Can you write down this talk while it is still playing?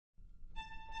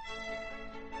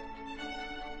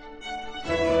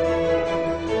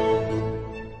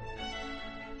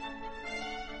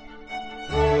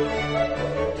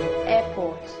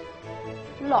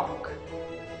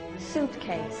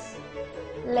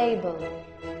label,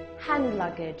 hand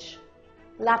luggage,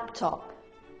 laptop,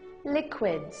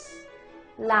 liquids,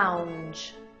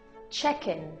 lounge,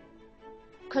 check-in,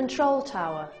 control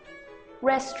tower,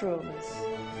 restrooms,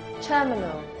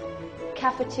 terminal,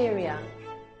 cafeteria,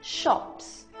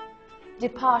 shops,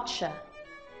 departure,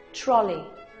 trolley,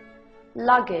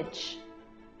 luggage,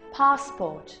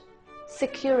 passport,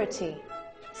 security,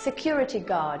 security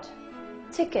guard,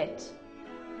 ticket,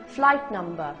 flight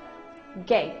number,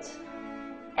 gate,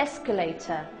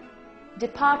 escalator,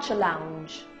 departure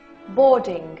lounge,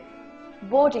 boarding,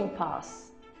 boarding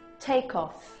pass,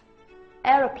 takeoff,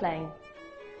 aeroplane,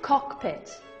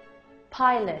 cockpit,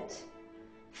 pilot,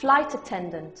 flight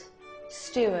attendant,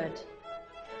 steward,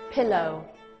 pillow,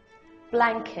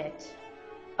 blanket,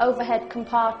 overhead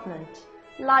compartment,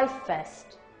 life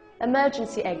vest,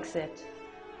 emergency exit,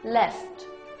 left,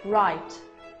 right,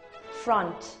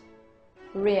 front,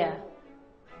 rear,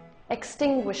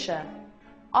 extinguisher,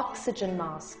 oxygen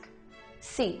mask,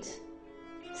 seat,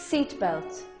 seat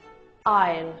belt,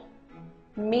 aisle,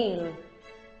 meal,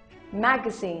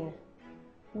 magazine,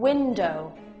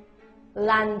 window,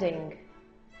 landing,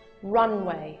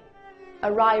 runway,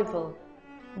 arrival,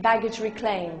 baggage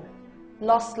reclaim,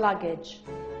 lost luggage,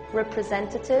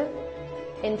 representative,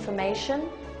 information,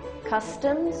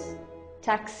 customs,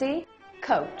 taxi,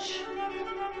 coach.